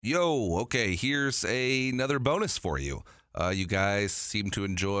Yo, okay, here's another bonus for you. You guys seem to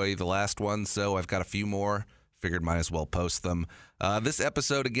enjoy the last one, so I've got a few more. Figured might as well post them. This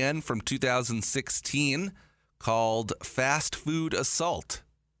episode, again, from 2016, called Fast Food Assault.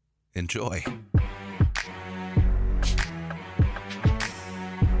 Enjoy.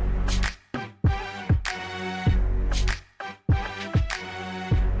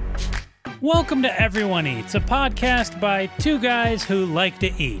 Welcome to Everyone Eats, a podcast by two guys who like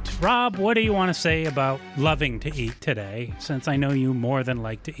to eat. Rob, what do you want to say about loving to eat today, since I know you more than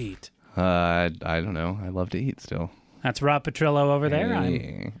like to eat? I don't know. I love to eat still. That's Rob Petrillo over there.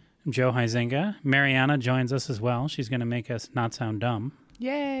 Hey. I'm Joe Huizinga. Mariana joins us as well. She's going to make us not sound dumb.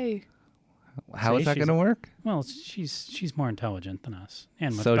 Yay. How is that she's- going to work? Well, she's more intelligent than us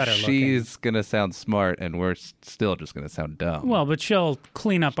and much So better looking. she's going to sound smart and we're still just going to sound dumb. Well, but she'll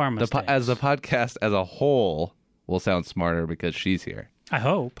clean up our mistakes. as the podcast as a whole will sound smarter because she's here. I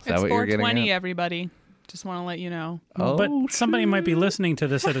hope. Is that It's what you're getting 420, at? everybody. Just want to let you know. Oh, But somebody might be listening to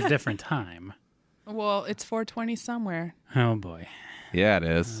this at a different time. Well, it's 420 somewhere. Oh, boy. Yeah, it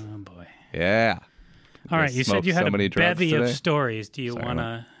is. Oh, boy. Yeah. All right, you said smoked you had so a many drugs bevy of today. stories. Do you Sorry, want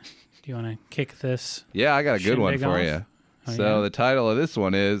to kick this? Yeah, I got a good one Shindig for off? you. Oh, So yeah? the title of this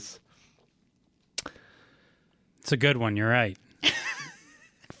one is It's a good one. You're right.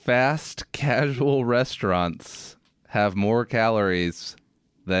 Fast Casual Restaurants Have More Calories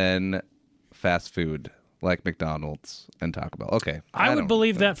Than Fast Food, like McDonald's and Taco Bell. Okay. I would don't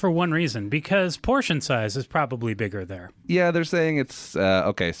believe know. that for one reason, because portion size is probably bigger there. Yeah, they're saying it's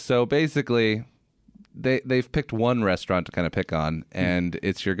okay. So basically, they've picked one restaurant to kind of pick on, and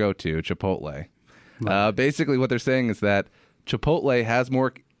it's your go-to, Chipotle. Basically, what they're saying is that Chipotle has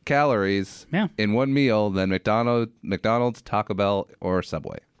more calories Yeah. in one meal than McDonald's, Taco Bell, or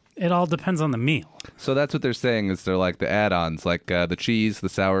Subway. It all depends on the meal. So that's what they're saying is they're like the add-ons, like the cheese, the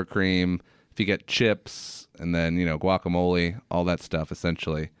sour cream. If you get chips and then guacamole, all that stuff,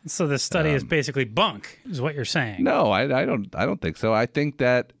 essentially. So this study is basically bunk, is what you're saying. No, I don't think so. I think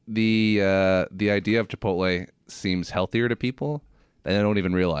that the idea of Chipotle seems healthier to people, and they don't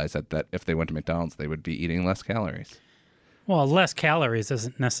even realize that if they went to McDonald's, they would be eating less calories. Well, less calories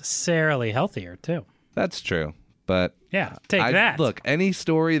isn't necessarily healthier, too. That's true, but Yeah, take that. Look, any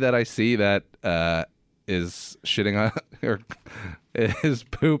story that I see that is shitting on or is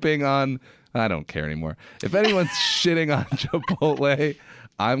pooping on, I don't care anymore. If anyone's shitting on Chipotle,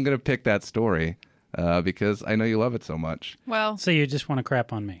 I'm gonna pick that story because I know you love it so much. Well, So you just want to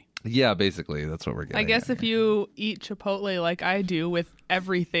crap on me. Yeah, basically, that's what we're getting. I guess at if here. you eat Chipotle like I do with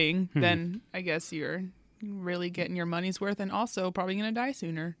everything, then I guess you're really getting your money's worth and also probably going to die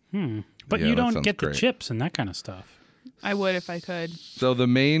sooner. But Yeah, you that don't sounds get the great. chips and that kind of stuff. I would if I could. So the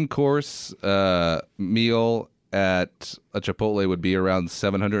main course meal at a Chipotle would be around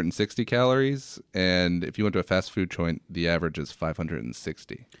 760 calories, and if you went to a fast food joint, the average is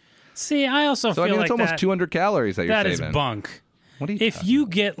 560. See, I also So I feel mean, like it's almost that, 200 calories that you're that is saving. bunk. What are you If talking you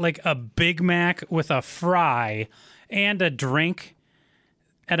get like a Big Mac with a fry and a drink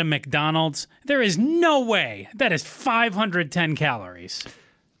at a McDonald's, there is no way that is 510 calories.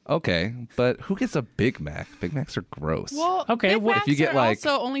 Okay, but who gets a Big Mac? Big Macs are gross. Well, Okay, Big well, Macs if you get, are like-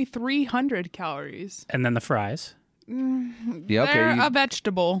 also only 300 calories. And then the fries. yeah, okay. They're a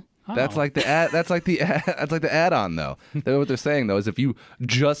vegetable. That's Oh. like the add-on though. What they're saying though is if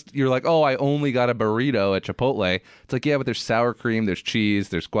you're like, oh, I only got a burrito at Chipotle. It's like, yeah, but there's sour cream, there's cheese,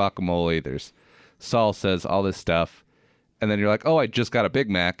 there's guacamole, there's salsas, all this stuff, and then you're like, oh, I just got a Big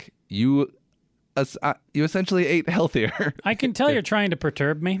Mac. You essentially ate healthier. I can tell you're trying to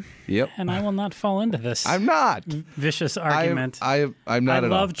perturb me, Yep. and I will not fall into this I'm not. vicious argument. I'm I not at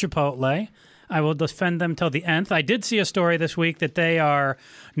love all. Chipotle. I will defend them till the nth. I did see a story this week that they are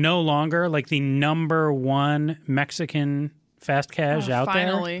no longer like the number one Mexican fast cash out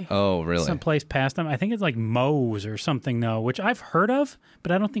Finally. Oh, there. really? Someplace past them. I think it's like Moe's or something though, which I've heard of,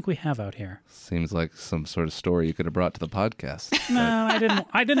 but I don't think we have out here. Seems like some sort of story you could have brought to the podcast. No, I didn't.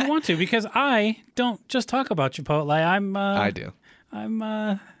 I didn't want to because I don't just talk about Chipotle. I do.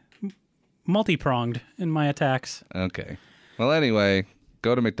 I'm multi-pronged in my attacks. Okay. Well, anyway,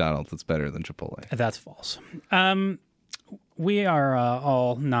 go to McDonald's. It's better than Chipotle. That's false. We are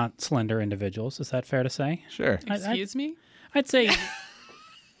all not slender individuals. Is that fair to say? Sure. Excuse me? I'd say.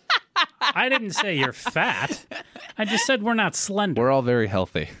 I didn't say you're fat. I just said we're not slender. We're all very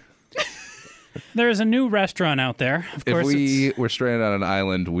healthy. There's a new restaurant out there. Of If course, we were stranded on an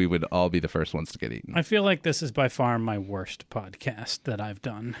island, we would all be the first ones to get eaten. I feel like this is by far my worst podcast that I've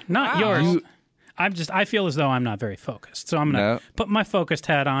done. Not Wow. yours. I feel as though I'm not very focused. So I'm going to put my focused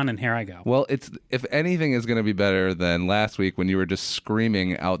hat on, and here I go. Well, if anything is going to be better than last week when you were just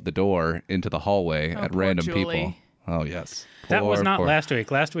screaming out the door into the hallway at poor random Julie. people. Oh, yes. That was not poor- last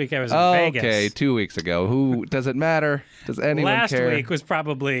week. Last week I was in Okay, Vegas. 2 weeks ago. Who does it matter? Does anyone Last care? week was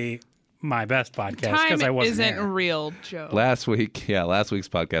probably my best podcast because Time I wasn't isn't there. real, Joe. Last week's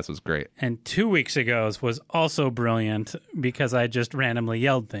podcast was great. And 2 weeks ago's was also brilliant because I just randomly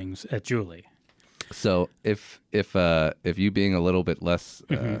yelled things at Julie. So if you being a little bit less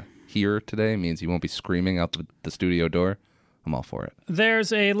here today means you won't be screaming out the studio door, I'm all for it.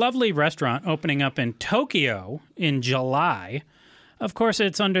 There's a lovely restaurant opening up in Tokyo in July. Of course,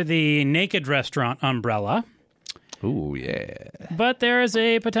 it's under the Naked Restaurant umbrella, Ooh, yeah. but there is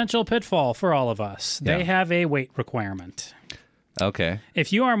a potential pitfall for all of us. They Yeah. have a weight requirement. Okay.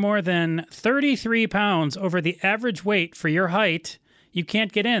 If you are more than 33 pounds over the average weight for your height, you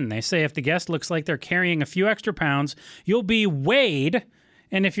can't get in. They say if the guest looks like they're carrying a few extra pounds, you'll be weighed.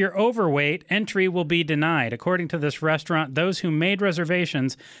 And if you're overweight, entry will be denied. According to this restaurant, those who made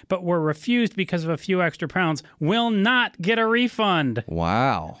reservations but were refused because of a few extra pounds will not get a refund.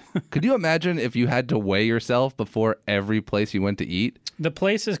 Wow. Could you imagine if you had to weigh yourself before every place you went to eat? The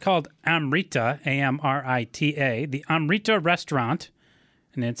place is called Amrita, Amrita, the Amrita Restaurant,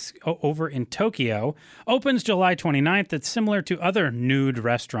 and it's over in Tokyo. Opens July 29th. It's similar to other nude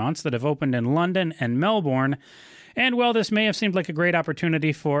restaurants that have opened in London and Melbourne. And while this may have seemed like a great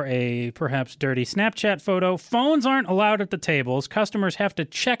opportunity for a perhaps dirty Snapchat photo, phones aren't allowed at the tables. Customers have to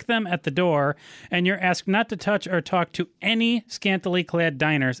check them at the door, and you're asked not to touch or talk to any scantily clad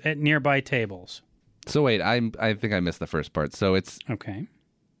diners at nearby tables. So wait, I think I missed the first part. So it's Okay.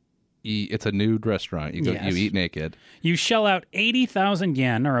 a nude restaurant. You go, Yes. you eat naked. You shell out 80,000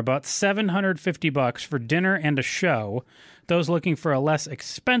 yen, or about $750 for dinner and a show. Those looking for a less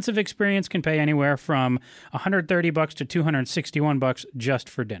expensive experience can pay anywhere from $130 to $261 just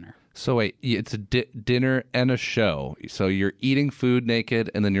for dinner. So wait, it's a dinner and a show. So you're eating food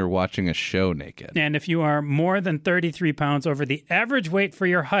naked and then you're watching a show naked. And if you are more than 33 pounds over the average weight for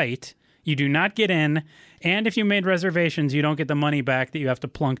your height, you do not get in. And if you made reservations, you don't get the money back that you have to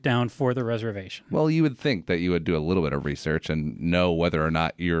plunk down for the reservation. Well, you would think that you would do a little bit of research and know whether or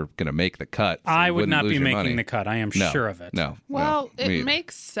not you're going to make the cut. So I you would wouldn't not lose be your making money. the cut. I am No, sure of it. No. Well, no, me it either.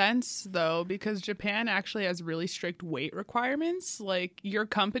 makes sense though because Japan actually has really strict weight requirements. Like your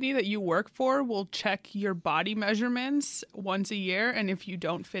company that you work for will check your body measurements once a year, and if you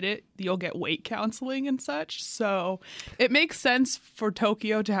don't fit it, you'll get weight counseling and such. So it makes sense for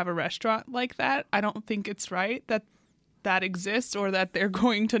Tokyo to have a restaurant like that. I don't think it's right that exists or that they're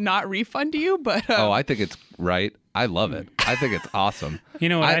going to not refund you, but Oh, I think it's right. I love it. I think it's awesome. You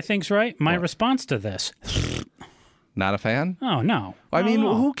know what I think's right? My response to this. Not a fan? Oh, no. I mean, Not at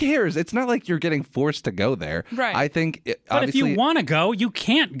all. who cares? It's not like you're getting forced to go there. Right. I think, But if obviously, you want to go, you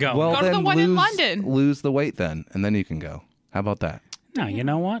can't go. well, Go to then the one in lose, London. lose the weight then, and then you can go. How about that? No, you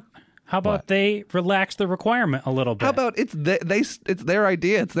know what? How about What? they relax the requirement a little bit? How about it's it's their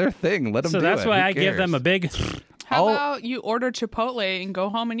idea, it's their thing. Let them so do that's it. why Who I give them a cares? big. how I'll- about you order Chipotle and go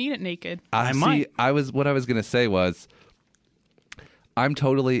home and eat it naked? I See, might. what I was gonna say was, I'm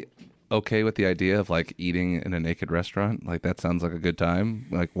totally okay with the idea of like eating in a naked restaurant. Like that sounds like a good time,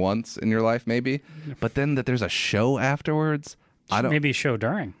 like once in your life maybe. But then that there's a show afterwards. I don't Maybe show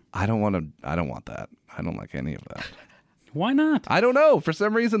during. I don't want that. I don't like any of that. Why not? I don't know. For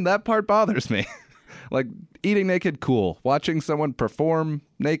some reason, that part bothers me. Like eating naked, cool. Watching someone perform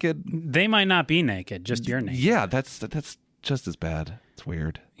naked, They might not be naked, just you're naked. yeah, that's just as bad. It's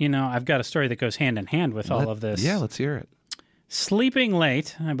weird. You know, I've got a story that goes hand in hand with all of this. Yeah, let's hear it. Sleeping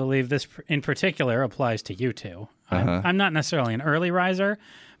late, I believe this in particular applies to you two. I'm not necessarily an early riser,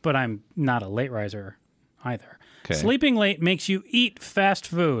 but I'm not a late riser either. Okay. Sleeping late makes you eat fast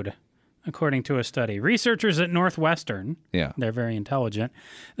food, according to a study. Researchers at Northwestern, Yeah. they're very intelligent,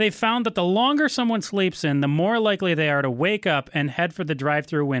 they found that the longer someone sleeps in, the more likely they are to wake up and head for the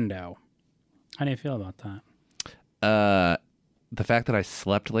drive-through window. How do you feel about that? The fact that I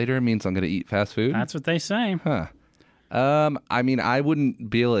slept later means I'm going to eat fast food. That's what they say. Huh. I mean, I wouldn't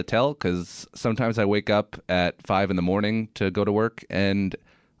be able to tell because sometimes I wake up at 5 a.m. to go to work, and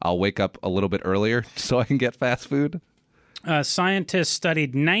I'll wake up a little bit earlier so I can get fast food. Scientists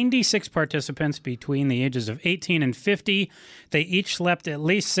studied 96 participants between the ages of 18 and 50. They each slept at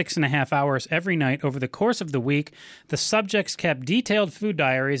least 6.5 hours every night over the course of the week. The subjects kept detailed food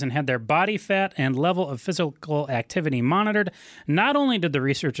diaries and had their body fat and level of physical activity monitored. Not only did the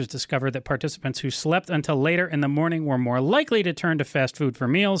researchers discover that participants who slept until later in the morning were more likely to turn to fast food for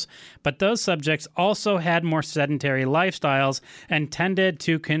meals, but those subjects also had more sedentary lifestyles and tended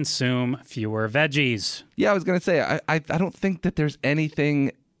to consume fewer veggies. Yeah, I was going to say, I don't think that there's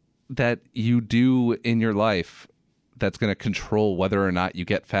anything that you do in your life that's going to control whether or not you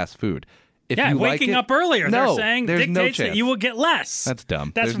get fast food. If Yeah, you waking like it, up earlier, no, they're saying, there's no dictates that chance. you will get less. That's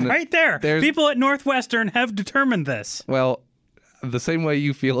dumb. That's There's no- right there. there's- People at Northwestern have determined this. Well, the same way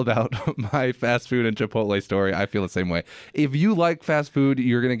you feel about my fast food and Chipotle story, I feel the same way. If you like fast food,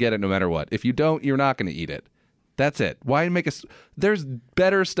 you're going to get it no matter what. If you don't, you're not going to eat it. That's it. Why make a... There's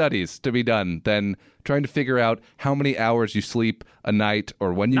better studies to be done than trying to figure out how many hours you sleep a night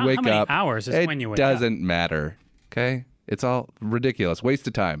or when you Not wake how many up. hours, it's it when you wake up. doesn't matter. Okay? It's all ridiculous. Waste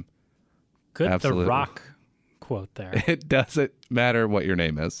of time. Good Absolutely. The Rock quote there. It doesn't matter what your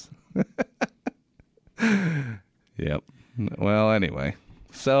name is. Yep. Well, anyway.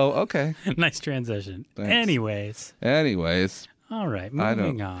 So, okay. Nice transition. Thanks. Anyways, all right, I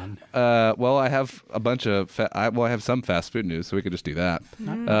moving on. Well, I have a bunch of I have some fast food news, so we could just do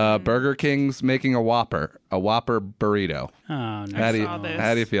that. Burger King's making a Whopper burrito. Oh, no. How do saw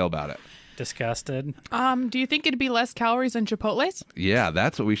this. you feel about it? Disgusted. Do you think it'd be less calories than Chipotle's? Yeah,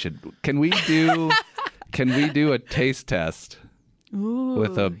 that's what we should. Can we do a taste test Ooh,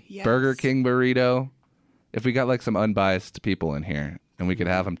 with a yes. Burger King burrito? If we got like some unbiased people in here, and we could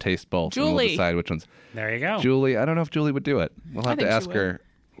have them taste both, and we'll Julie. decide which ones. There you go. Julie, I don't know if Julie would do it. We'll have to think she ask her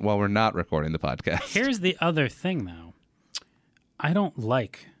while we're not recording the podcast. Here's the other thing, though. I don't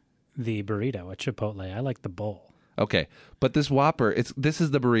like the burrito at Chipotle. I like the bowl. Okay, but this Whopper, this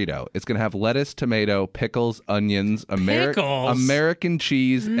is the burrito. It's going to have lettuce, tomato, pickles, onions, Pickles? American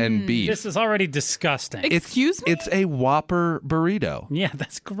cheese, and beef. This is already disgusting. Excuse me? It's a Whopper burrito. Yeah,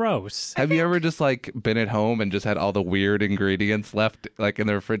 that's gross. Have you ever just like been at home and just had all the weird ingredients left like in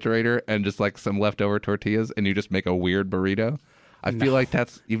the refrigerator and just like some leftover tortillas and you just make a weird burrito? I feel like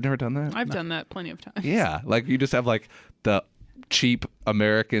you've never done that? I've done that plenty of times. Yeah, like you just have like the cheap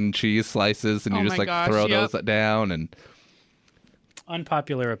American cheese slices and you Oh just my like gosh, throw yep. those down and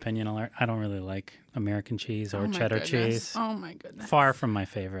Unpopular opinion alert. I don't really like American cheese or Oh my cheddar goodness. cheese. Oh my goodness. Far from my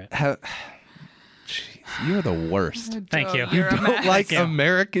favorite. Jeez, you're the worst. Thank you. You're a Don't mess. like you.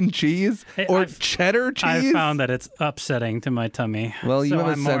 American cheese Hey, or I've- cheddar cheese? I found that it's upsetting to my tummy. Well, you So have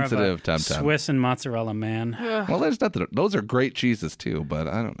a I'm more of sensitive tum-tum. Swiss and mozzarella man. Well, there's nothing. Those are great cheeses too, but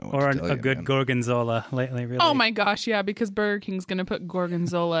I don't know. What Or to tell a you, good man. gorgonzola lately, really. Oh my gosh, yeah, because Burger King's gonna put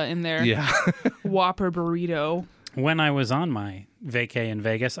gorgonzola in their Yeah. Whopper burrito. When I was on my vacay in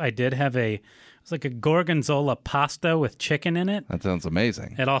Vegas, I did have it was like a gorgonzola pasta with chicken in it. That sounds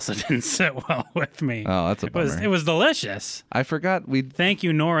amazing. It also didn't sit well with me. Oh, that's a bummer. It was delicious. I forgot we. Thank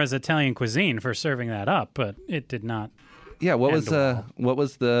you, Nora's Italian Cuisine, for serving that up, but it did not. Yeah. What was well. what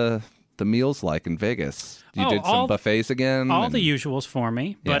was the meals like in Vegas? You Oh, did some all- buffets again. All and the usuals for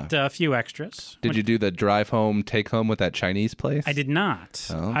me, but a few extras. Did you do the drive home, take home with that Chinese place? I did not.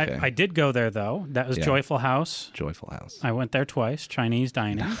 Oh, okay. I did go there, though. That was Yeah. Joyful House. Joyful House. I went there twice, Chinese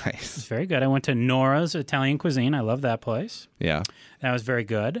dining. It's Nice. very good. I went to Nora's Italian Cuisine. I love that place. Yeah. That was very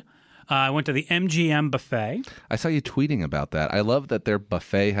good. I went to the MGM buffet. I saw you tweeting about that. I love that their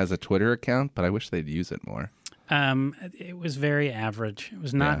buffet has a Twitter account, but I wish they'd use it more. It was very average. It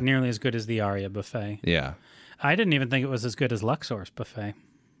was not Yeah. nearly as good as the Aria buffet. Yeah. I didn't even think it was as good as Luxor's buffet,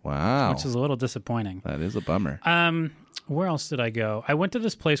 Wow. which is a little disappointing. That is a bummer. Where else did I go? I went to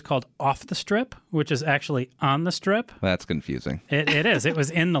this place called Off the Strip, which is actually on the strip. That's confusing. It is. It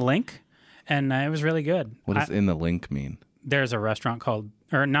was in the link, and it was really good. What does in the link mean? There's a restaurant called,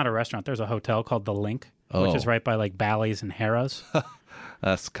 or not a restaurant, there's a hotel called The Link, which is right by like Bally's and Harrah's.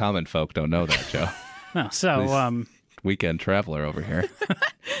 Us common folk don't know that, Joe. No, so Weekend traveler over here.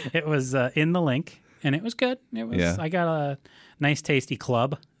 it was in The Link, and it was good. It was. Yeah. I got a nice, tasty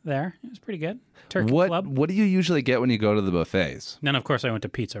club there. It was pretty good. Turkey club. What do you usually get when you go to the buffets? Then, of course, I went to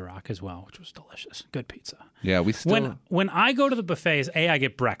Pizza Rock as well, which was delicious. Good pizza. Yeah, we still. When I go to the buffets, I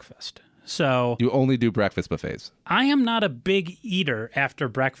get breakfast. So You only do breakfast buffets. I am not a big eater after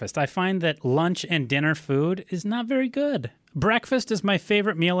breakfast. I find that lunch and dinner food is not very good. Breakfast is my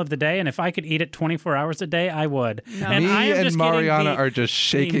favorite meal of the day, and if I could eat it 24 hours a day, I would. And Me I am and just getting Mariana the- are just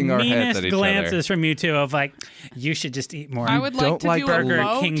shaking the our heads meanest at each glances from you two of like, you should just eat more I would like don't to like do Burger a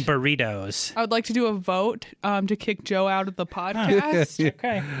vote. King burritos. I would like to do a vote to kick Joe out of the podcast.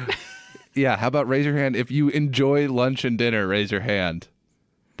 Okay. Yeah, how about raise your hand if you enjoy lunch and dinner? Raise your hand.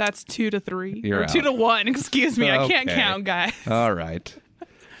 That's 2 to 3 You're or 2 out. to 1. Excuse me, I can't Okay. count, guys. All right.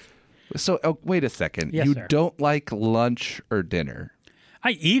 So, wait a second. Yes, you sir. don't like lunch or dinner?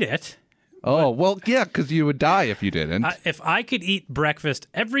 I eat it. Oh, well, yeah, because you would die if you didn't. If I could eat breakfast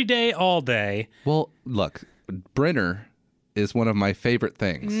every day, all day, Well, look, Brenner is one of my favorite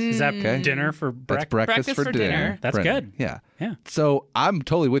things. is that Okay. dinner for That's breakfast? breakfast, Breakfast for dinner. That's Brenner. good. Yeah. Yeah. So I'm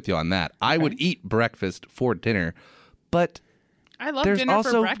totally with you on that. I would eat breakfast for dinner, but I love there's dinner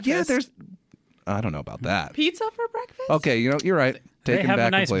also for breakfast. I don't know about that. Pizza for breakfast? Okay, you're right. They Taken have back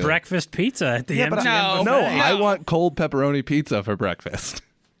a nice completely. breakfast pizza at the end. but of No. the No, buffet. I want cold pepperoni pizza for breakfast.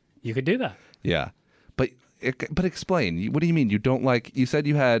 You could do that. Yeah, but explain. What do you mean you don't like? You said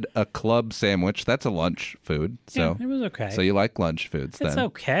you had a club sandwich. That's a lunch food. So Yeah, it was okay. So you like lunch foods It's then?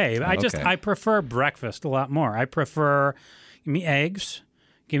 okay. okay. I prefer breakfast a lot more. I prefer give me eggs,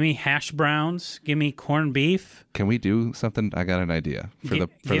 give me hash browns, give me corned beef. Can we do something? I got an idea for the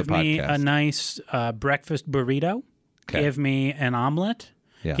give me podcast. a nice breakfast burrito. Okay. Give me an omelet.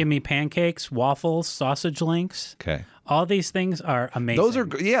 Yeah. Give me pancakes, waffles, sausage links. Okay. All these things are amazing.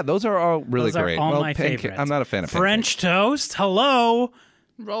 Those are all really Those are great. all well, my favorites. I'm not a fan of French toast. Hello.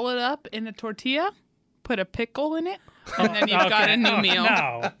 Roll it up in a tortilla, put a pickle in it, and then you've got a new meal.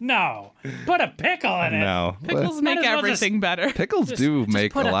 No. Put a pickle in pancakes. it. No. Pickles Might make as well everything better. Pickles do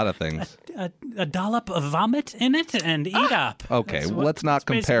make a put lot of things. A dollop of vomit in it and eat up. Okay, That's let's not that's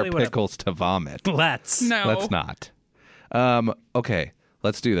compare basically what pickles to vomit. Let's. No. Let's not. Okay,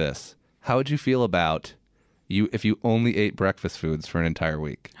 let's do this. How would you feel about you if you only ate breakfast foods for an entire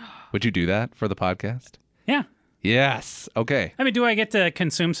week? Would you do that for the podcast? Yeah. Yes. Okay. I mean, do I get to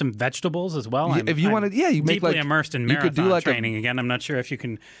consume some vegetables as well? If you wanted- yeah, you make, deeply like- immersed in you marathon could do like a- training again. I'm not sure if you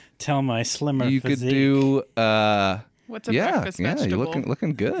can tell my slimmer You physique. could do. What's a Yeah, breakfast yeah. vegetable? You're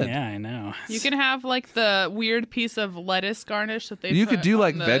looking good. Yeah, I know. You can have like the weird piece of lettuce garnish that they You put could do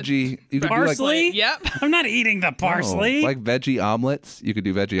like on the veggie. You could do like Parsley? Yep. I'm not eating the parsley. Oh, like veggie omelets. You could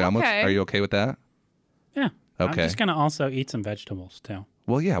do veggie omelets. Okay. Are you okay with that? Yeah. I'm Okay. just gonna also eat some vegetables too.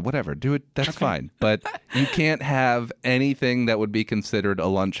 Well, yeah, whatever. Do it. That's fine. But you can't have anything that would be considered a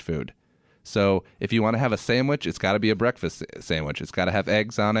lunch food. So if you want to have a sandwich, it's got to be a breakfast sandwich. It's got to have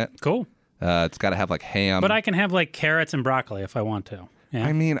eggs on it. Cool. It's got to have like ham. But I can have like carrots and broccoli if I want to. Yeah.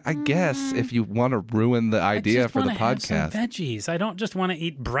 I mean, I guess if you want to ruin the idea for the I just wanna have some podcast, veggies. I don't just want to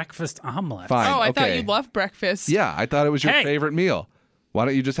eat breakfast omelets. fine. Oh, I thought okay. you loved breakfast. Yeah, I thought it was your Hey. favorite meal. Why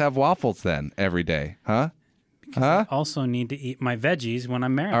don't you just have waffles then every day? Huh? I also need to eat my veggies when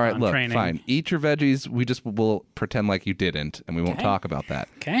I'm marathon All right, look, training. fine. Eat your veggies. Will pretend like you didn't, and we won't Okay. talk about that.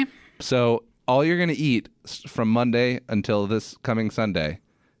 Okay. So all you're going to eat from Monday until this coming Sunday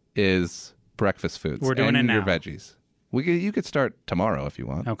is breakfast foods. We're doing and it your now. veggies. You could start tomorrow if you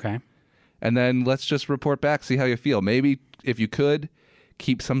want. Okay. And then let's just report back, see how you feel. Maybe if you could,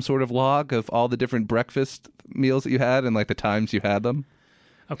 keep some sort of log of all the different breakfast meals that you had and like the times you had them.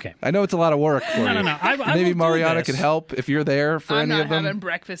 Okay. I know it's a lot of work for you. No. I Maybe will do Mariana this. could help if you're there for I'm any not of them. having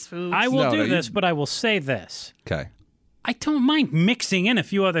breakfast foods. I will No, do no, you- this, but I will say this. Okay. I don't mind mixing in a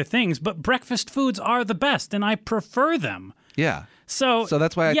few other things, but breakfast foods are the best, and I prefer them. Yeah. So So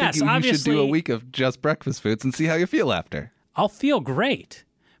that's why I yes, think you should do a obviously, week of just breakfast foods and see how you feel after. I'll feel great.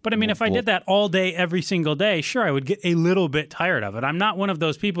 But I mean, if I did that all day, every single day, sure, I would get a little bit tired of it. I'm not one of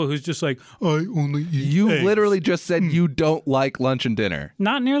those people who's just like, I only eat You eggs." literally just said you don't like lunch and dinner.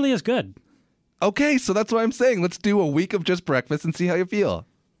 Not nearly as good. Okay, so that's what I'm saying. Let's do a week of just breakfast and see how you feel.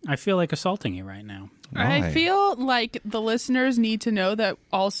 I feel like assaulting you right now. Why? I feel like the listeners need to know that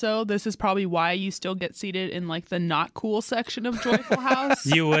also this is probably why you still get seated in like the not cool section of Joyful House.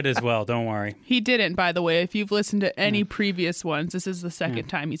 You would as well. Don't worry. He didn't, by the way. If you've listened to any previous ones, this is the second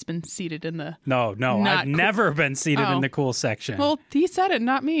time he's been seated in the. No. Not I've cool. never been seated Oh. in the cool section. Well, he said it,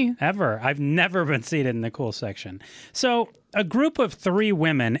 not me. Ever. I've never been seated in the cool section. So, a group of 3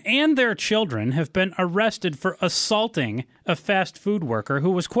 women and their children have been arrested for assaulting a fast food worker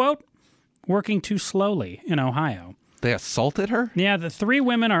who was, quote, working too slowly in Ohio. They assaulted her? Yeah, the 3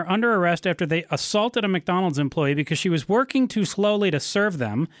 women are under arrest after they assaulted a McDonald's employee because she was working too slowly to serve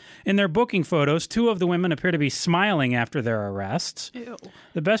them. In their booking photos, 2 of the women appear to be smiling after their arrests. Ew.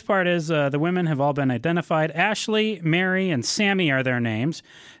 The best part is the women have all been identified. Ashley, Mary, and Sammy are their names.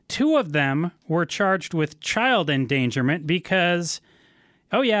 2 of them were charged with child endangerment because,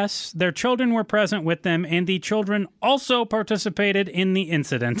 oh yes, their children were present with them, and the children also participated in the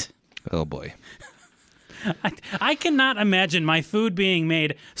incident. Oh boy. I cannot imagine my food being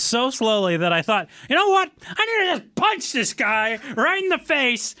made so slowly that I thought, you know what? I need to just punch this guy right in the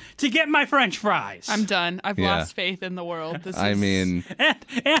face to get my French fries. I'm done. I've Yeah. lost faith in the world. I mean,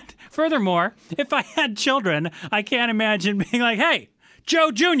 And furthermore, if I had children, I can't imagine being like, hey,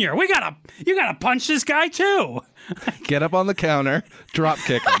 Joe Jr., you gotta punch this guy too. get up on the counter, drop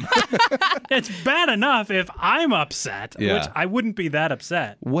kick him. It's bad enough if I'm upset, Yeah. which I wouldn't be that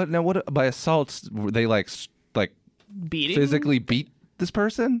upset. What by assaults? Were they like beating. physically beat this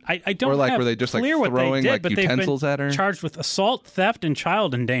person? I don't Or like have were they just like clear what they throwing did, like but utensils they've been at her? charged with assault, theft, and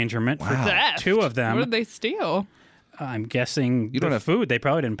child endangerment for Theft. 2 of them. What did they steal? I'm guessing You don't the have- food they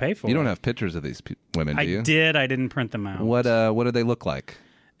probably didn't pay for. You don't have pictures of these women, do I you? did. I didn't print them out. What do they look like?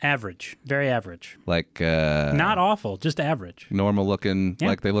 Average. Very average. Like Not awful, just average. normal looking? Yeah.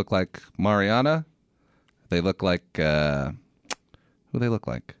 Like they look like Mariana? They look like who they look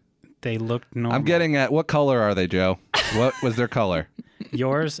like? They looked normal. I'm getting at what color are they, Joe? What was their color?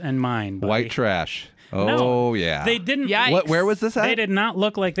 Yours and mine. buddy. White trash. Oh No, yeah. They didn't. Yikes. Where was this at? They did not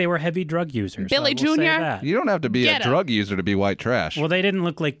look like they were heavy drug users. Billy I will say Jr.? that. You don't have to be Get a 'em. drug user to be white trash. Well, they didn't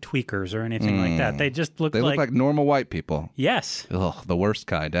look like tweakers or anything like that. They just looked they look like normal white people. Yes. Ugh, the worst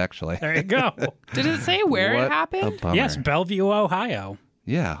kind, actually. There you go. Did it say where What it a happened? bummer. Yes, Bellevue, Ohio.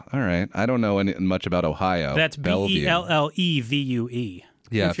 Yeah. All right. I don't know much about Ohio. That's Bellevue. Bellevue.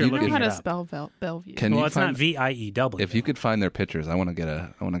 Yeah. if you're I don't know looking how it to up. spell Bellevue. Can Well, you it's find, not VIEW. if you could find their pictures, I want to get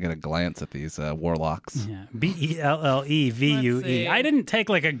a glance at these warlocks. Yeah, Bellevue. Let's see. I didn't take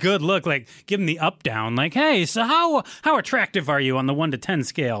like a good look, like give them the up down, like, hey, so how attractive are you on the 1 to 10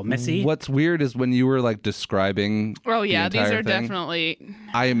 scale, Missy? What's weird is when you were like describing. Oh yeah, the these entire are thing, definitely.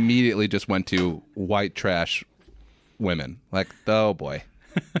 I immediately just went to white trash women. Like, oh boy.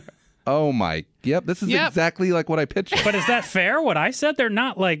 Oh my. Yep. This is Yep. exactly like what I pictured. But is that fair? What I said? They're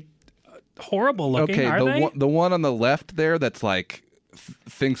not like horrible looking, Okay, are they? the one on the left there that's like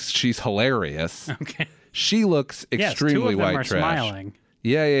thinks she's hilarious. Okay. She looks Yes, 2 extremely of them white are trash. smiling.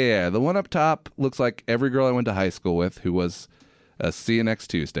 Yeah. The one up top looks like every girl I went to high school with who was see you next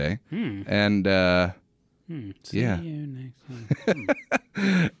Tuesday. And See Yeah. you next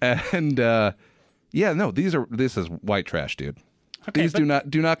time. and this is white trash, dude. Okay, These but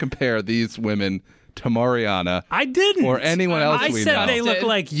do not compare these women to Mariana. I didn't. Or anyone else I we said know. they look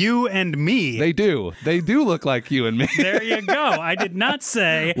like you and me. They do look like you and me. There you go. I did not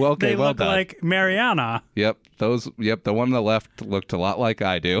say Well, okay, they well look done. like Mariana, Yep, the one on the left looked a lot like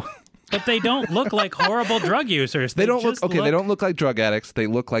I do. but they don't look like horrible drug users. They don't look just okay. They don't look like drug addicts. They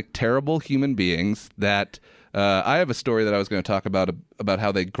look like terrible human beings. That I have a story that I was going to talk about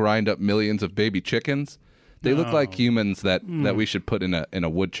how they grind up millions of baby chickens. They look like humans that we should put in a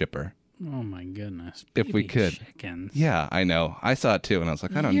wood chipper. Oh my goodness! If we Baby could. chickens. Yeah, I know. I saw it too, and I was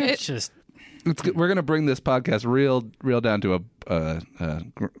like, I don't know. It's just We're going to bring this podcast real down to a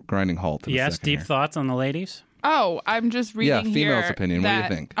grinding halt. In a yes. second Deep here. thoughts on the ladies. Oh, I'm just reading Yeah, here. female's opinion. What do you that-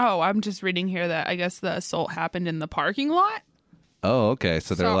 think? Oh, I'm just reading here that I guess the assault happened in the parking lot. Oh, okay.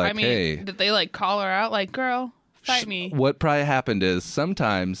 So they're like, I mean, hey. did they like call her out like, girl, fight me? What probably happened is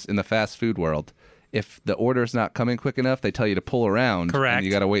sometimes in the fast food world, if the order's not coming quick enough, they tell you to pull around. Correct. And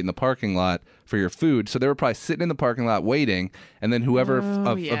you got to wait in the parking lot for your food. So they were probably sitting in the parking lot waiting, and then whoever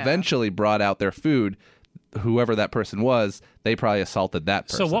yeah. eventually brought out their food, whoever that person was, they probably assaulted that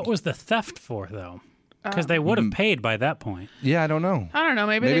person. So what was the theft for though? Because they would have paid by that point. Yeah, I don't know. I don't know.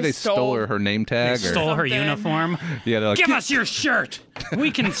 Maybe they stole her name tag. or, Stole her Something. uniform. Yeah, they're like, Give us your shirt.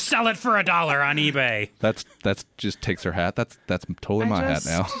 We can sell it for $1 on eBay. that's just takes her hat. That's totally I my just-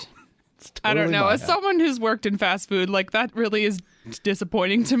 hat now. It's I don't totally know. my As hat. someone who's worked in fast food, like that really is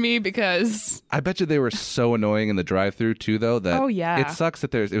disappointing to me because I bet you they were so annoying in the drive-through too, though. That Oh, yeah. it sucks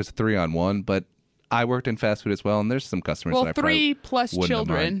that it was 3-on-1. But I worked in fast food as well, and there's some customers well, that I probably 3 plus wouldn't have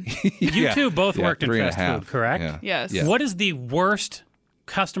children. mind. You Yeah. two both Yeah, worked in 3.5. fast food, correct? Yeah. Yes. Yeah. What is the worst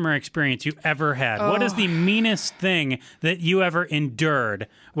customer experience you ever had? What is the meanest thing that you ever endured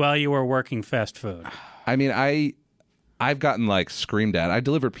while you were working fast food? I mean, I've gotten like screamed at. I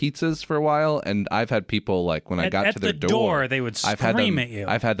delivered pizzas for a while, and I've had people like when I got At to their the door, they would I've had scream them, at you.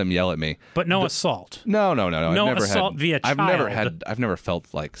 I've had them yell at me. But no assault. No. No I've never assault had, via I've child. never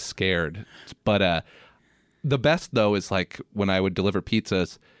felt like scared. But the best though is like when I would deliver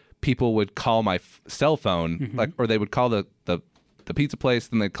pizzas, people would call my cell phone, Mm-hmm. like, or they would call the pizza place,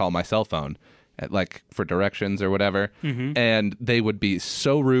 then they'd call my cell phone, like for directions or whatever, Mm-hmm. and they would be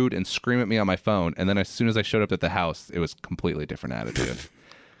so rude and scream at me on my phone. And then as soon as I showed up at the house, it was completely different attitude.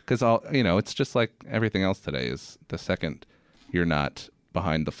 Because it's just like everything else today is the second you're not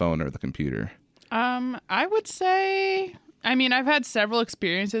behind the phone or the computer. I would say I mean, I've had several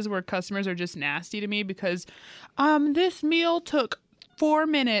experiences where customers are just nasty to me because this meal took 4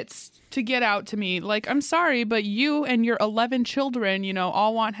 minutes to get out to me. Like, I'm sorry, but you and your 11 children,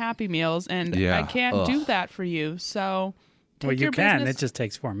 all want Happy Meals, and Yeah. I can't do that for you. So, Well, you your can. business- It just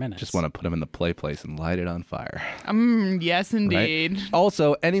takes 4 minutes. Just want to put them in the play place and light it on fire. Yes, indeed. Right?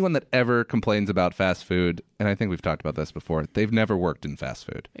 Also, anyone that ever complains about fast food, and I think we've talked about this before, they've never worked in fast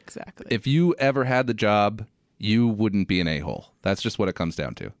food. Exactly. If you ever had the job, you wouldn't be an a-hole. That's just what it comes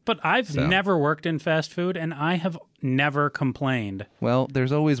down to. But I've never worked in fast food, and I have never complained. Well,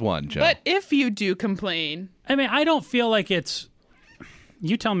 there's always one, Joe. But if you do complain, I mean, I don't feel like it's.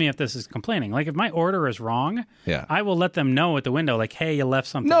 You tell me if this is complaining. Like, if my order is wrong, Yeah. I will let them know at the window, like, hey, you left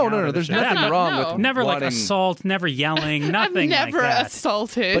something no, out no, or no. this There's or that. nothing wrong no. with Never like wanting- assault, never yelling, I'm nothing like never that.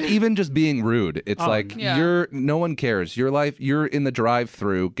 assaulted. But even just being rude, it's like Yeah. no one cares. Your life, you're in the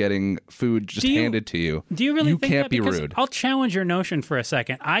drive-through getting food just Do you- handed to you. Do you really You think can't that? be Because rude. I'll challenge your notion for a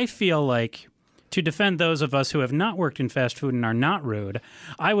second. I feel like, to defend those of us who have not worked in fast food and are not rude,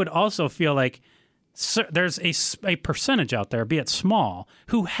 I would also feel like there's a percentage out there, be it small,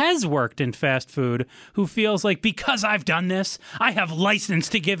 who has worked in fast food, who feels like, because I've done this, I have license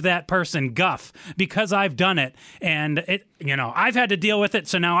to give that person guff because I've done it, and I've had to deal with it,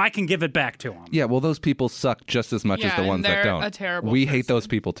 so now I can give it back to them. Yeah, well, those people suck just as much as Yeah, the and ones that they're don't. a terrible we hate person. those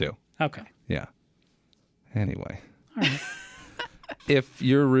people too. Okay. Yeah. Anyway. If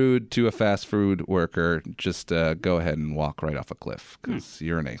you're rude to a fast food worker, just go ahead and walk right off a cliff because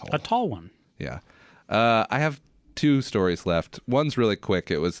you're an a-hole. A tall one. Yeah. I have 2 stories left. One's really quick.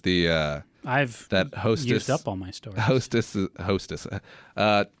 It was the I've that hostess used up all my stories. hostess.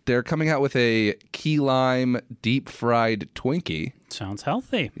 They're coming out with a key lime deep fried Twinkie. Sounds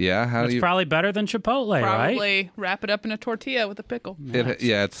healthy. Yeah, how It's do you? probably better than Chipotle, right? Probably wrap it up in a tortilla with a pickle.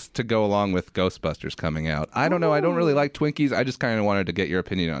 It's to go along with Ghostbusters coming out. I don't know. I don't really like Twinkies. I just kind of wanted to get your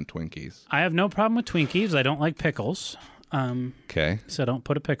opinion on Twinkies. I have no problem with Twinkies. I don't like pickles. Okay. So don't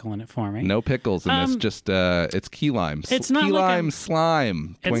put a pickle in it for me. No pickles in this. Just it's key lime. It's not key like lime I'm-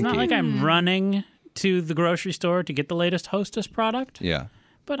 slime Twinkie. It's not like I'm running to the grocery store to get the latest Hostess product, Yeah.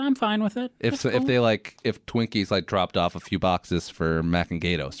 but I'm fine with it. If It's cool. if Twinkies like dropped off a few boxes for Mac and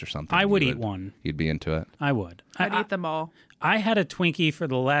Gatos or something, I would you eat one. You'd be into it. I would. I'd eat them all. I had a Twinkie for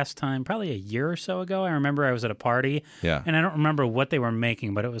the last time, probably a year or so ago. I remember I was at a party, Yeah. and I don't remember what they were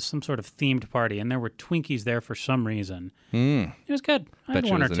making, but it was some sort of themed party, and there were Twinkies there for some reason. It was good. I Bet had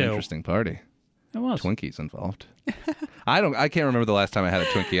you one it or was an two. interesting party. It was. Twinkies involved. I can't remember the last time I had a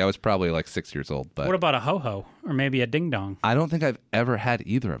Twinkie. I was probably like 6 years old, but What about a ho-ho or maybe a ding-dong? I don't think I've ever had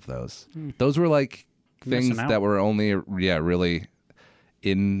either of those. Those were like things Missing out. that were only really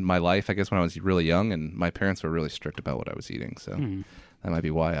in my life, I guess, when I was really young, and my parents were really strict about what I was eating. So that might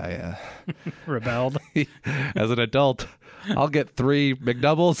be why I, Rebelled. as an adult, I'll get 3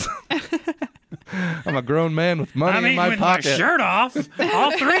 McDoubles. I'm a grown man with money I'm in eating my with pocket. my shirt off.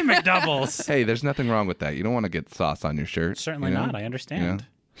 All 3 McDoubles. Hey, there's nothing wrong with that. You don't want to get sauce on your shirt. Certainly you know? not. I understand.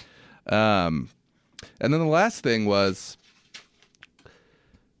 And then the last thing was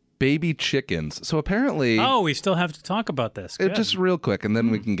baby chickens. So apparently, Oh, we still have to talk about this. Good. just real quick, and then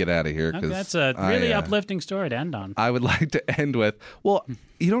we can get out of here. Okay, 'cause that's a really I, uplifting story to end on. I would like to end with, well,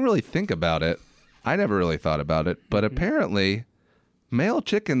 you don't really think about it. I never really thought about it, but apparently, male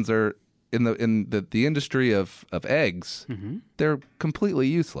chickens are in the industry of eggs. They're completely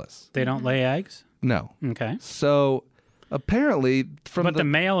useless. They don't lay eggs? No. Okay. So apparently, from But the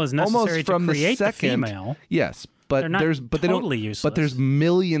male is necessary almost to from create the the second, female. Yes, but They're not there's but they totally don't. useless. But there's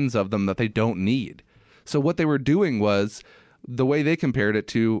millions of them that they don't need. So what they were doing was, the way they compared it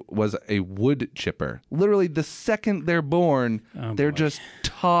to was a wood chipper. Literally, the second they're born, they're boy. just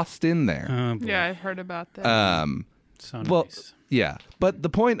tossed in there. Oh, boy. Yeah, I've heard about that. So Well, nice. yeah. But the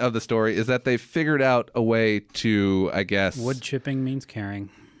point of the story is that they figured out a way to, I guess, Wood chipping means caring.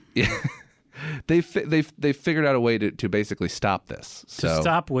 they figured out a way to basically stop this. To So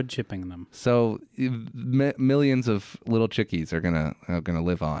stop wood chipping them. So millions of little chickies are gonna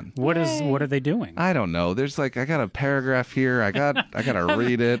live on. What are they doing? I don't know. There's I got a paragraph here. I gotta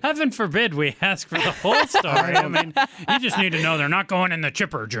read it. Heaven forbid we ask for the whole story. I mean, you just need to know they're not going in the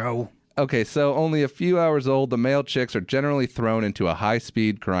chipper, Joe. Okay, so only a few hours old, the male chicks are generally thrown into a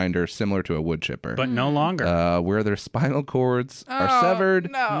high-speed grinder similar to a wood chipper, But no longer. where their spinal cords are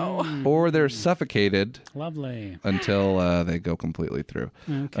severed No. or they're suffocated Lovely. until they go completely through.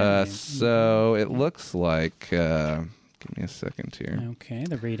 Okay. So it looks like. Give me a second here. Okay,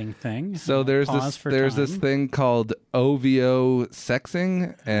 the reading thing. So there's Pause for this time. thing called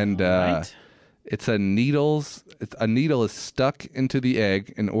oviosexing, and Right. it's a needle is stuck into the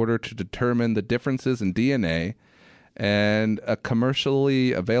egg in order to determine the differences in DNA, And a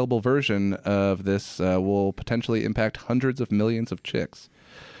commercially available version of this will potentially impact hundreds of millions of chicks.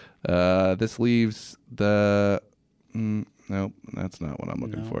 This leaves the... nope, that's not what I'm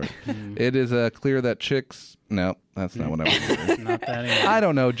looking for. It is clear that chicks... No, that's not what I'm looking for. Not that either. I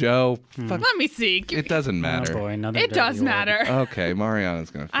don't know, Joe. Fuck, Let me see. it doesn't matter. Oh boy, another It does dirty word. matter. Okay, Mariana's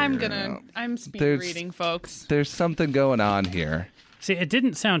going to figure it out. I'm speed There's- reading, folks. There's something going on here. See, it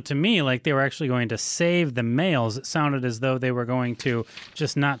didn't sound to me like they were actually going to save the males. It sounded as though they were going to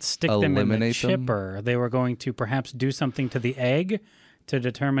just not stick them in the Eliminate them? chipper. They were going to perhaps do something to the egg to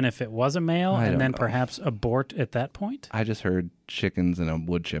determine if it was a male I and don't then know. perhaps abort at that point. I just heard chickens in a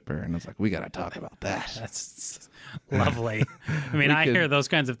wood chipper, and I was like, we got to talk about that. That's lovely. I mean, We I could- hear those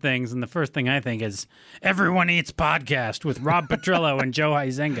kinds of things, and the first thing I think is Everyone Eats podcast with Rob Petrillo and Joe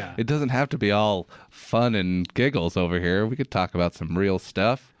Huizenga. It doesn't have to be all fun and giggles over here. We could talk about some real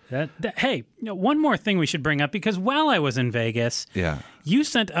stuff. Hey, one more thing we should bring up, because while I was in Vegas, Yeah. you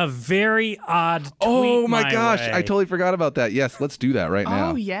sent a very odd tweet Oh my gosh, way. I totally forgot about that. Yes, let's do that right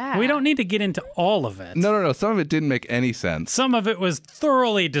now. Oh, yeah. We don't need to get into all of it. No. Some of it didn't make any sense. Some of it was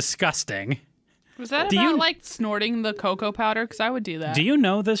thoroughly disgusting. Was that Do about, you- like, snorting the cocoa powder? Because I would do that. Do you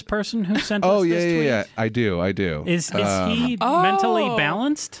know this person who sent Oh us yeah, this yeah, tweet? yeah. I do. Is he mentally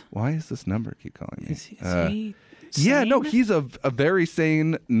balanced? Why is this number keep calling me? Is he Yeah, no, sane? he's a very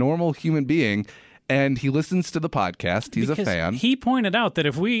sane, normal human being, and he listens to the podcast. He's Because a fan. He pointed out that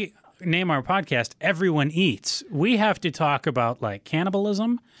if we name our podcast Everyone Eats, we have to talk about like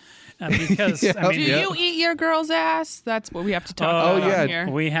cannibalism. Because Yeah. I mean, Do you eat your girl's ass? That's what we have to talk Oh, about yeah. on here.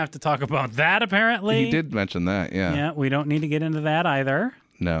 we have to talk about that apparently. He did mention that. Yeah. Yeah, we don't need to get into that either.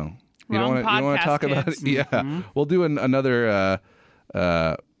 No. You Wrong don't want to podcast, talk about it. kids. Yeah. We'll do another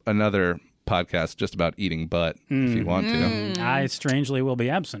podcast just about eating butt if you want to. I strangely will be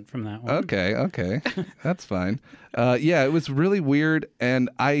absent from that one. Okay. That's fine. Yeah, it was really weird, and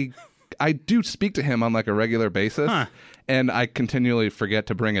I do speak to him on like a regular basis, and I continually forget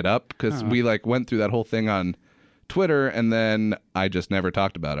to bring it up because we like went through that whole thing on Twitter, and then I just never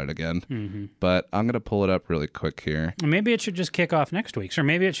talked about it again. But I'm gonna pull it up really quick here. Maybe it should just kick off next week's, or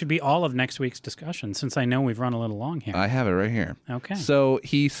maybe it should be all of next week's discussion, since I know we've run a little long here. I have it right here. Okay. So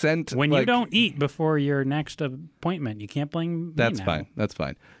he sent When you like, don't eat before your next appointment, you can't blame me That's now. fine. That's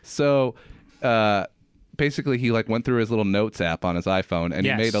fine. So, basically, he like went through his little notes app on his iPhone, and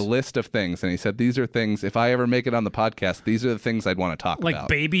Yes. he made a list of things, and he said, "These are things. If I ever make it on the podcast, these are the things I'd want to talk Like about."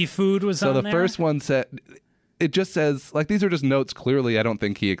 baby food was so on the there? first one said. It just says like these are just notes. Clearly, I don't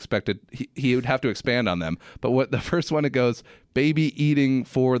think he expected he would have to expand on them. But what the first one it goes baby eating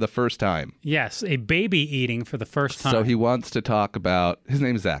for the first time. Yes, a baby eating for the first time. So he wants to talk about his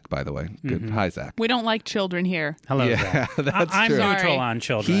name's Zach, by the way. Good, hi Zach. We don't like children here. Hello, Yeah, Zach. that's I'm true. neutral Sorry. on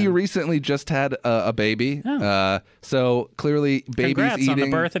children. He recently just had a baby, so clearly babies Congrats eating. on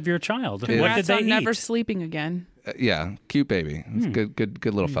the birth of your child. What did Congrats they on eat? never sleeping again. Yeah, cute baby. It's good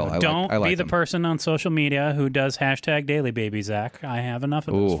little fella. Don't I like be the him. person on social media who does hashtag daily baby Zach. I have enough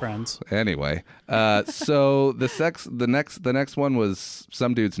of those Ooh. friends. Anyway, so the next one was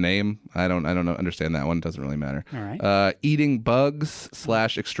some dude's name. I don't understand that one. It doesn't really matter. All right. Eating bugs /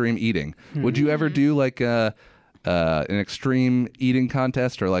 extreme eating. Would you ever do like an extreme eating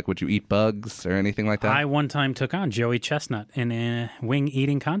contest, or like would you eat bugs or anything like that? I one time took on Joey Chestnut in a wing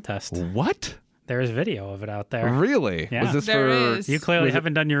eating contest. What? There's video of it out there. Really? Yeah. Was this There for? is. You clearly Was it-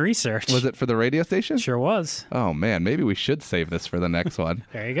 haven't done your research. Was it for the radio station? Sure was. Oh man, maybe we should save this for the next one.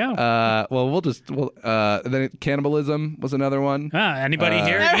 There you go. Well, then cannibalism was another one. Anybody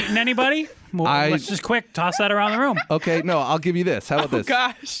here eating anybody? Well, let's just quick toss that around the room. Okay, no, I'll give you this. How about this?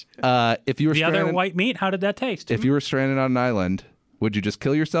 Gosh. If you were The stranded, other white meat, how did that taste? if you were stranded on an island, would you just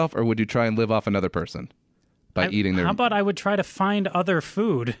kill yourself, or would you try and live off another person by eating their? How about I would try to find other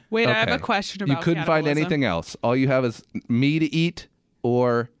food? Wait, I have Okay. a question about You couldn't find cannibalism. anything else. All you have is me to eat,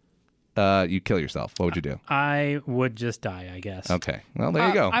 or you kill yourself. What would you do? I would just die, I guess. Okay, well there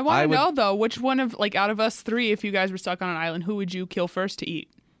you go. I want to would- know though, which one of like out of us three, if you guys were stuck on an island, who would you kill first to eat?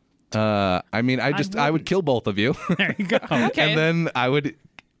 I mean, I would wouldn't. kill both of you, There you go. Okay, and then I would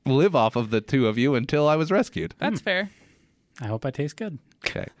live off of the two of you until I was rescued. that's fair. I hope I taste good.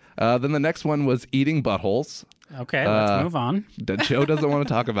 Okay. Then the next one was eating buttholes. Okay, let's move on. Joe doesn't want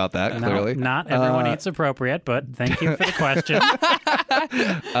to talk about that, No, clearly. not everyone eats appropriate, but thank you for the question.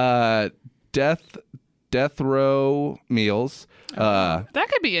 Death row meals. That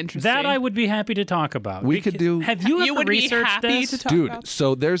could be interesting. That I would be happy to talk about. We could do- Have you You ever would be researched happy this? to talk Dude, about.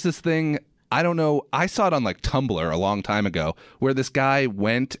 so there's this thing I don't know. I saw it on like Tumblr a long time ago, where this guy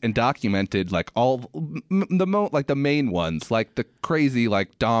went and documented like all the main ones, like the crazy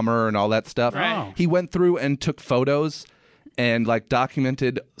like Dahmer and all that stuff. Right. He went through and took photos and like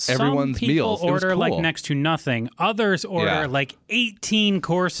documented everyone's Some people meals. It was order like cool. next to nothing. Others order Yeah. like 18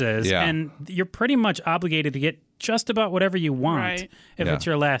 courses, Yeah. and you're pretty much obligated to get just about whatever you want Right. if Yeah. it's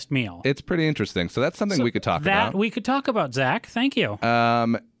your last meal. It's pretty interesting. So that's something we could talk that about. we could talk about, Zach. Thank you.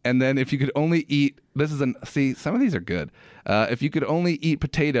 And then if you could only eat, some of these are good. If you could only eat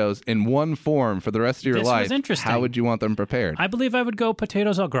potatoes in one form for the rest of your This was life, interesting. how would you want them prepared? I believe I would go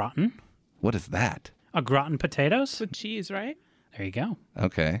potatoes au gratin. What is that? Au gratin potatoes? With cheese, right? There you go.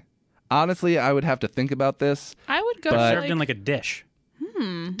 Okay. Honestly, I would have to think about this. I would go But- Served in like a dish.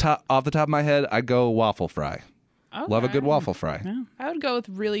 Off the top of my head, I go waffle fry. Love a good waffle fry. I would go with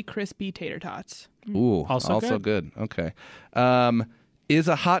really crispy tater tots. Ooh, Also good. Okay. Is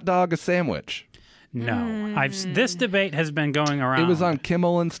a hot dog a sandwich? No. This debate has been going around. It was on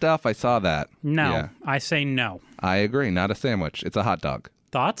Kimmel and stuff. I saw that. No. Yeah. I say no. I agree. Not a sandwich. It's a hot dog.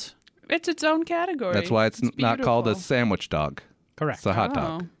 Thoughts? It's its own category. That's why it's not called a beautiful. sandwich dog. Correct. It's a hot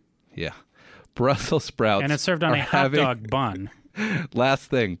dog. Yeah. Brussels sprouts. And it's served on are a hot having- dog bun. Last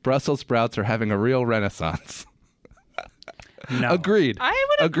thing, Brussels sprouts are having a real renaissance. No. Agreed. I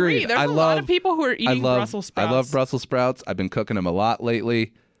would agree. Agreed. There's I a lot of people who are eating Brussels sprouts. I love Brussels sprouts. I've been cooking them a lot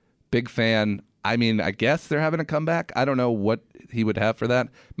lately. Big fan. I mean, I guess they're having a comeback. I don't know what he would have for that.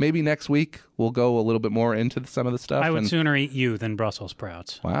 Maybe next week we'll go a little bit more into some of the stuff. I would and- sooner eat you than Brussels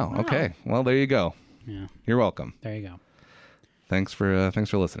sprouts. Wow. Okay. Well, there you go. Yeah. You're welcome. There you go. Thanks for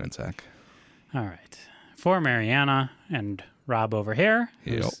listening, Zach. All right. For Mariana and Rob over here,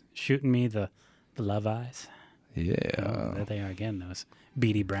 who's Yep. shooting me the love eyes. Yeah. Oh, there they are again, those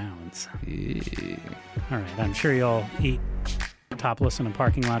beady browns. Yeah. All right. I'm sure you'll eat topless in a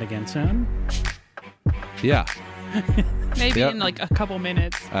parking lot again soon. Yeah. Maybe Yep. in like a couple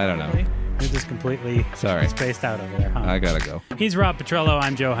minutes. I don't know. probably. You're just completely Sorry. spaced out over there, huh? I gotta go. He's Rob Petrello.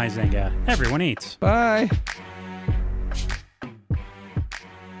 I'm Joe Huizinga. Everyone eats. Bye.